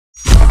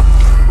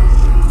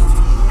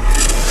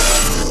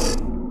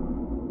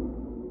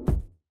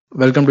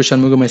Welcome to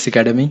Shanmugam IAS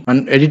Academy.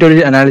 An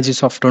editorial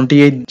analysis of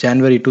 28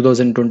 January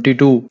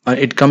 2022.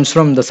 It comes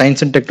from the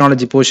Science and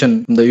Technology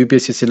portion from the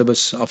UPSC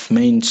syllabus of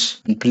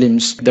mains and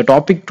prelims. The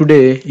topic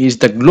today is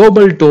the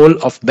global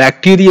toll of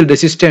bacterial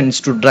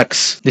resistance to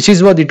drugs. This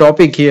is what the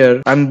topic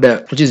here, and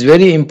which is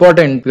very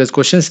important because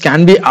questions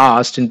can be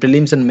asked in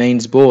prelims and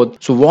mains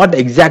both. So what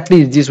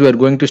exactly is this we are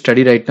going to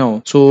study right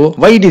now? So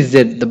why it is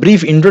that? The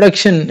brief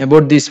introduction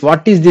about this.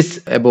 What is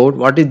this about?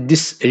 What is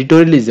this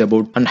editorial is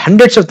about? And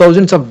hundreds of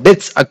thousands of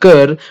deaths occur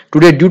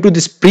today due to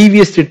this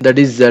previous that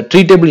is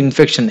treatable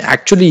infection.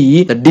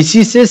 Actually, the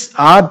diseases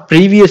are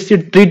previously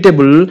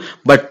treatable,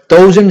 but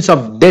thousands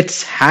of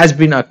deaths has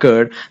been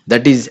occurred.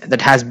 That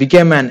has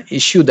become an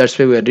issue. That's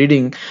why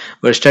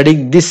we're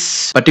studying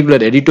this particular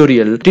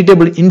editorial.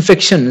 Treatable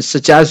infections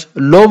such as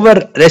lower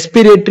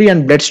respiratory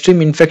and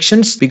bloodstream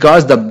infections,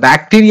 because the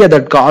bacteria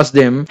that cause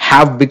them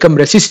have become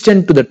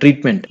resistant to the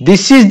treatment.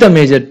 This is the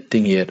major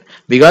thing here,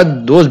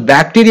 because those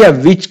bacteria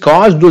which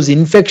cause those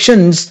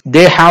infections,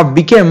 they have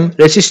become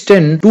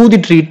resistant to the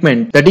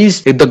treatment. That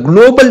is the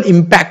global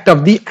impact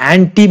of the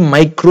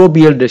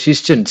antimicrobial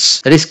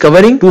resistance, that is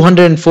covering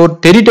 204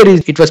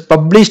 territories. It was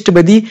published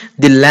by the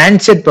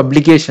Lancet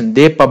publication.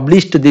 They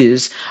published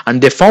this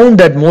and they found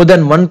that more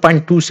than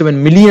 1.27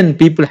 million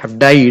people have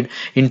died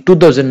in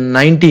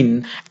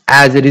 2019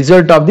 as a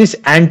result of this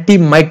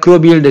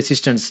antimicrobial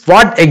resistance.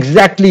 What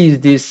exactly is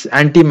this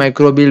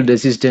antimicrobial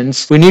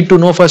resistance? We need to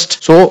know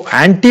first. So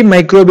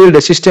antimicrobial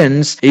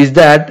resistance is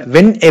that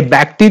when a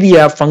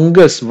bacteria,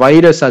 fungus,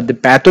 virus or the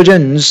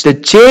pathogens, they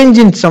change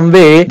in some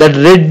way that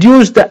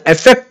reduce the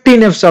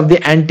effectiveness of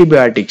the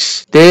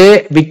antibiotics.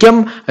 They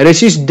become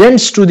resistant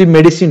to the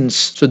medicines.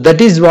 So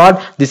that is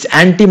what this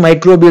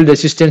antimicrobial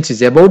resistance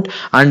is about,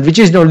 and which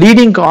is now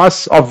leading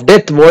cause of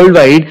death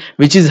worldwide,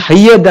 which is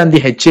higher than the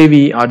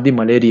HIV or the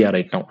malaria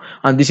right now,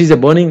 and this is a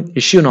burning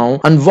issue now.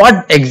 And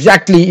what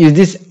exactly is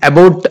this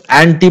about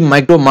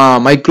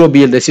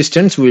antimicrobial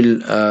resistance?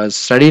 We'll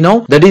study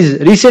now. That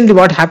is, recently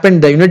what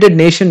happened, the United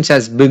Nations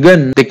has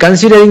begun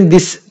considering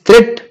this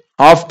threat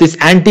of this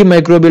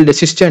antimicrobial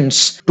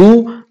resistance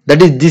to,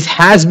 that is, this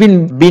has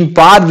been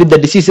par with the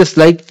diseases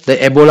like the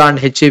Ebola and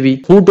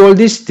HIV. Who told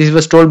this? This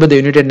was told by the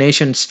United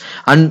Nations.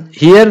 And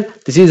here,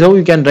 this is how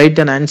you can write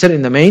an answer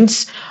in the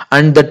mains.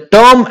 And the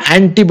term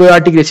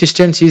antibiotic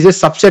resistance is a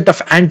subset of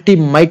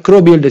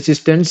antimicrobial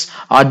resistance,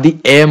 or the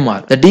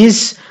AMR. That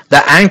is, the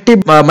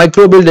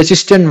antimicrobial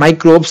resistant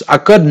microbes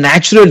occur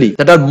naturally,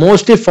 that are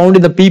mostly found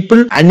in the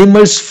people,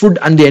 animals, food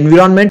and the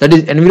environment. That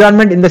is,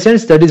 environment in the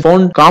sense that is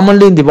found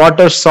commonly in the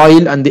water,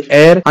 soil and the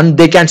air, and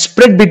they can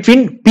spread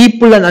between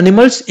people and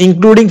animals,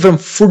 including from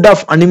food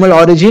of animal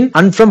origin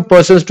and from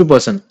persons to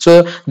person.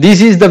 So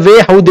this is the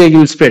way how they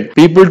will spread.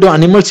 People to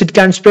animals it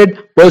can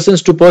spread,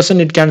 persons to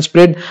person it can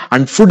spread,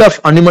 and food of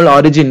animal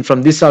origin,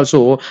 from this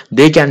also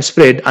they can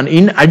spread. And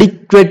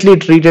inadequately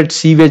treated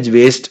sewage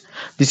waste,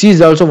 this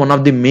is also one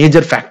of the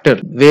major factor.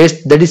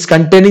 Waste that is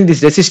containing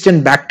this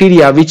resistant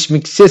bacteria which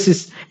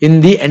mixes in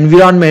the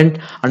environment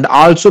and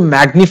also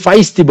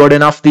magnifies the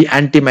burden of the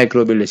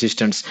antimicrobial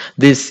resistance.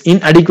 This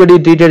inadequately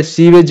treated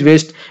sewage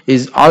waste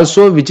is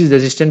also which is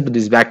resistant to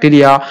this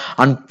bacteria.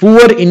 And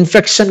poor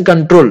infection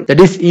control, that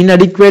is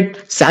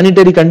inadequate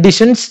sanitary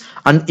conditions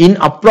and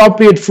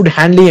inappropriate food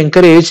handling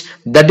encouraged,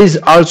 that is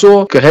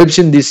also helps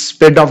in this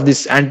spread of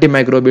this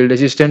antimicrobial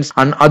resistance.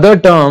 And other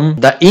term,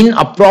 the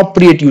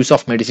inappropriate use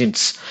of medicines.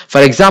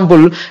 For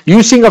example,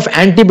 using of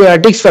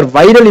antibiotics for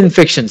viral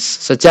infections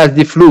such as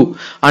the flu.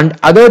 And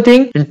other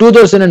thing, in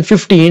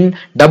 2015,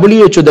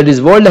 WHO, that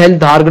is World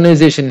Health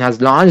Organization,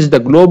 has launched the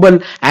global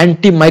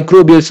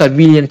antimicrobial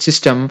surveillance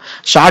system.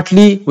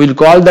 Shortly, we'll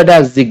call that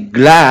as the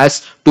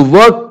GLASS, to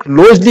work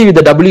closely with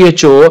the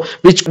WHO,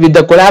 which with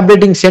the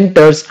collaborating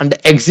centers and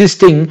the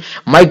existing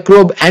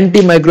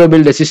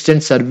antimicrobial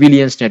resistance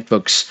surveillance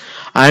networks.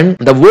 And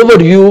the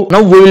overview,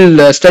 now we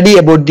will study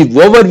about the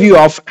overview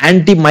of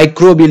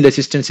antimicrobial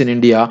resistance in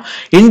India.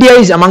 India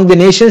is among the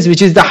nations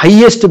which is the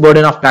highest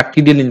burden of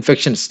bacterial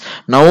infections.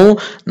 Now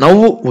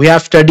we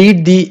have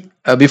studied the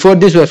before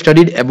this we have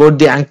studied about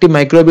the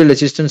antimicrobial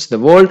resistance in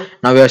the world.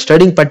 Now we are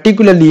studying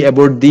particularly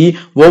about the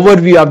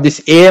overview of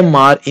this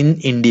AMR in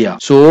India.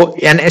 So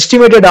an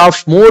estimated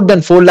of more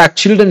than 4 lakh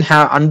children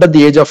under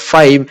the age of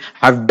 5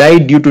 have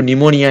died due to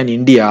pneumonia in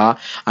India,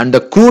 and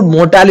the crude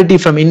mortality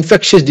from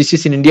infectious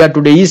disease in India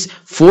today is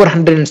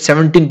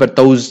 417 per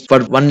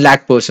 1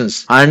 lakh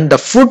persons. And the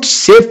Food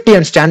Safety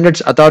and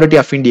Standards Authority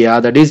of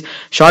India, that is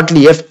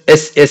shortly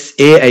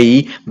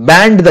FSSAI,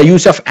 banned the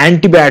use of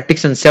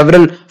antibiotics and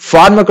several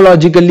pharmacologically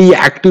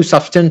active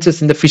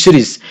substances in the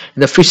fisheries.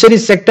 In the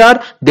fisheries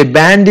sector, they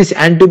banned these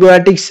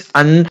antibiotics.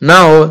 And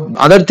now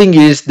other thing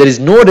is, there is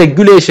no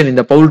regulation in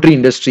the poultry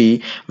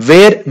industry,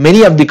 where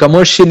many of the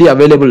commercially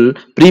available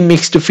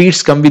pre-mixed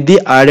feeds come with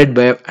the added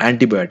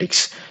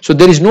antibiotics. So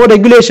there is no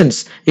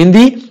regulations in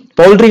the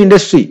poultry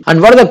industry.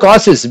 And what are the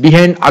causes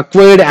behind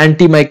acquired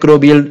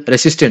antimicrobial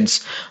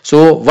resistance?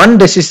 So one of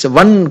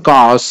the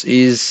cause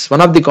is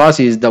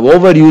the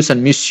overuse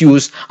and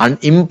misuse and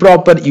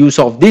improper use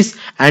of these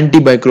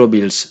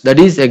antimicrobials. That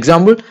is,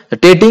 example,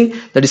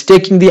 that is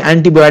taking the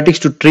antibiotics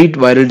to treat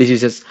viral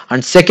diseases.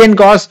 And second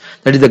cause,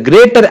 that is the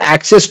greater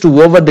access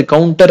to over the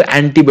counter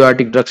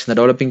antibiotic drugs in the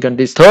developing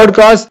countries. Third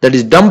cause, that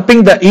is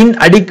dumping the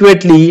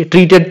inadequately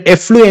treated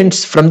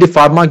effluents from the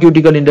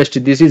pharmaceutical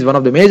industry. This is one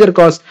of the major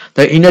cause,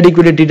 the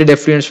inadequately treated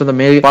effluents from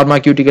the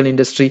pharmaceutical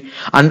industry.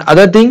 And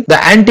other thing, the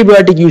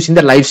antibiotic use in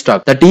the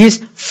livestock, that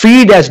is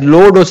feed as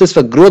low doses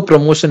for growth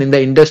promotion in the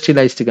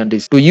industrialized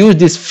countries. To use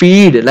this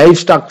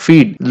livestock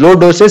feed, low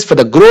doses for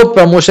the growth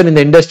promotion in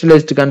the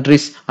industrialized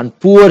countries, and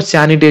poor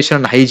sanitation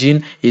and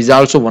hygiene is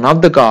also one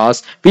of the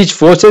cause which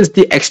forces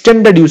the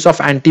extended use of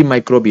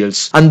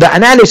antimicrobials. And the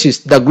analysis,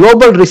 the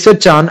global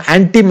research on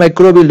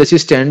antimicrobial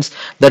resistance,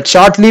 that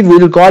shortly we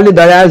will call it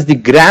as the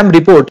GRAM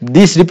report.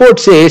 This report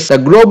says the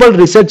global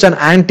research on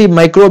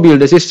antimicrobial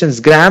resistance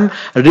GRAM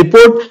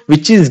report,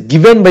 which is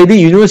given by the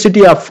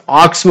University of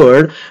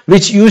Oxford,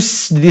 which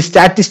uses the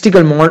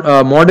statistical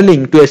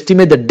modeling to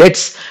estimate the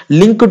deaths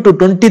linked to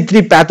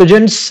 23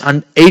 pathogens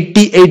and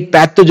 88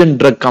 pathogen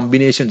drug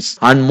combinations,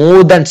 and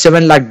more than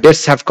 7 lakh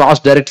deaths have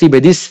caused directly by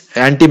this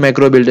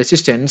antimicrobial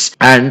resistance.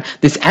 And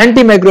this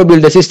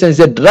antimicrobial resistance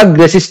is a drug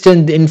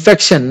resistant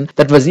infection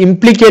that was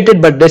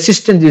implicated, but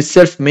resistance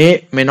itself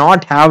may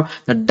not have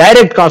the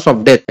direct cause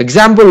of death.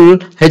 Example,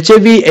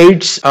 HIV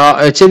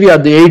or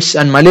the AIDS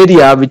and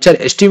malaria, which are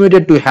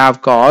estimated to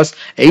have caused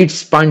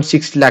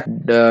 8.6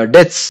 lakh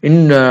deaths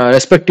in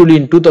respectively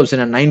in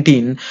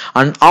 2019.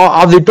 And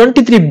of the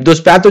 23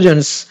 those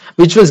pathogens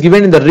which was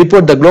given in the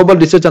report, the global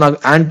research on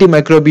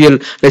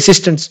antimicrobial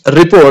resistance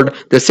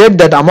report, they said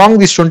that among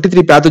these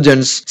 23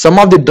 pathogens, some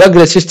of the drug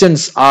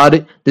resistance are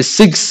the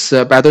 6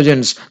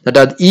 pathogens, that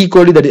are E.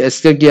 coli, that is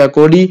Escherichia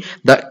coli,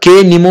 the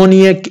K.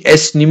 pneumoniae,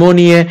 S.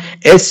 pneumoniae,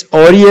 S.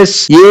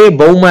 aureus, A.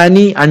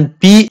 baumannii, and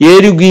P.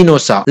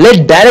 aeruginosa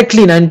led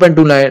directly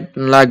 9.2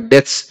 lakh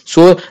deaths.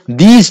 So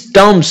these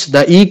terms,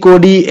 the E.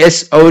 coli,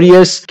 S.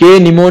 aureus, K.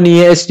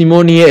 pneumoniae, S.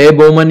 pneumoniae, A.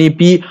 baumannii,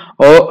 P.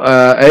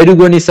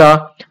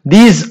 aeruginosa,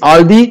 these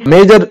are the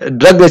major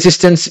drug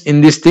resistance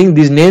in this thing.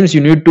 These names you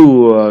need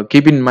to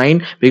keep in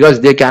mind, because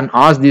they can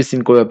ask this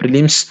in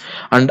prelims.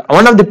 And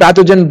one of the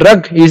pathogen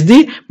drug is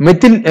the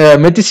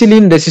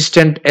methicillin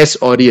resistant S.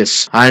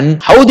 aureus.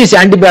 And how these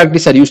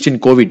antibiotics are used in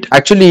COVID?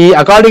 Actually,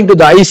 according to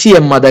the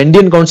ICMR, the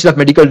Indian Council of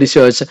Medical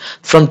Research,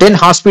 from 10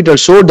 hospitals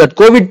showed that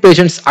COVID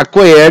patients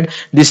acquired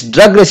these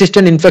drug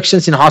resistant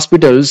infections in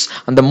hospitals,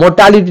 and the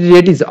mortality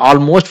rate is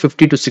almost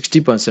 50 to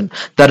 60%.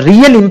 The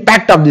real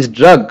impact of this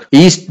drug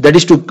is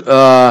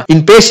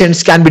in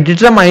patients can be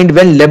determined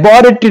when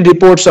laboratory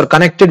reports are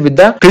connected with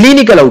the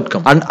clinical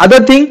outcome. And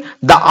other thing,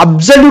 the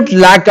absolute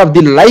lack of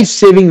the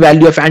life-saving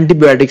value of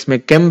antibiotics may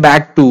come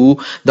back to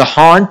the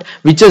haunt,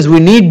 which is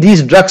we need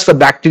these drugs for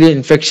bacterial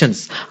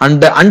infections.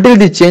 And until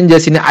the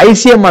changes in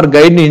ICMR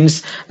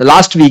guidance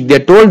last week, they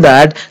told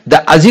that the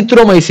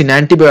azithromycin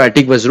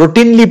antibiotic was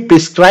routinely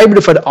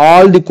prescribed for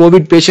all the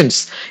COVID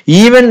patients,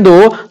 even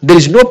though there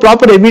is no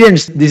proper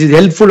evidence this is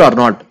helpful or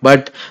not.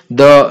 But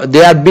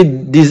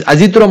this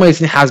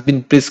azithromycin has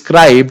been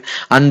prescribed.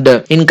 And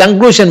in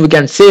conclusion, we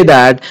can say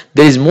that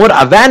there is more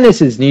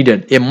awareness is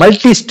needed. A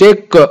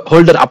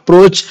multi-stakeholder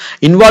approach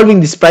involving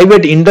this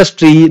private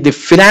industry, the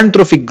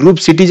philanthropic group,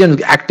 citizen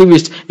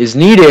activists is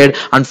needed,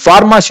 and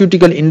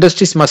pharmaceutical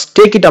industries must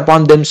take it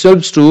upon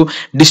themselves to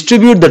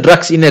distribute the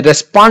drugs in a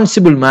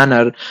responsible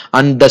manner.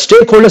 And the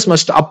stakeholders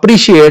must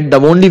appreciate the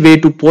only way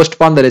to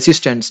postpone the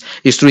resistance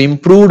is to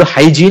improve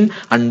hygiene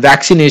and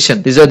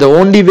vaccination. These are the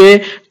only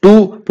way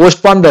to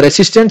postpone the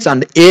resistance,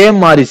 and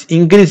AMR is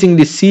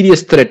increasingly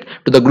serious threat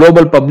to the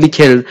global public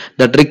health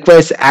that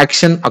requires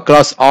action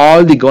across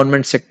all the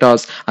government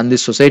sectors and the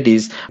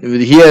societies.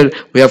 Here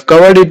we have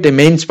covered it in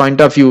mains point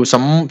of view.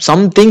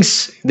 Some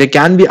things they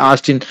can be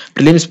asked in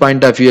prelims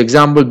point of view.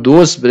 Example,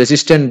 those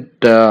resistant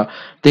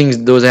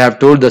things, those I have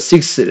told, the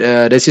 6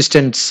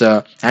 resistance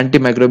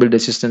antimicrobial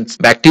resistance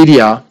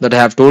bacteria that I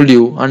have told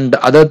you, and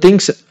other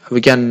things we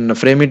can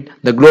frame it.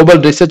 The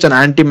global research on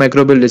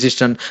antimicrobial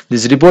resistance,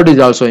 this report is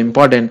also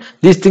important.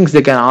 These things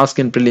they can ask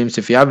in prelims.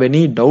 If you have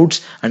any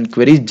doubts and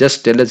queries,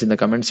 just tell us in the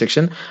comment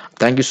section.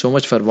 Thank you so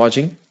much for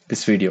watching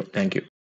this video. Thank you.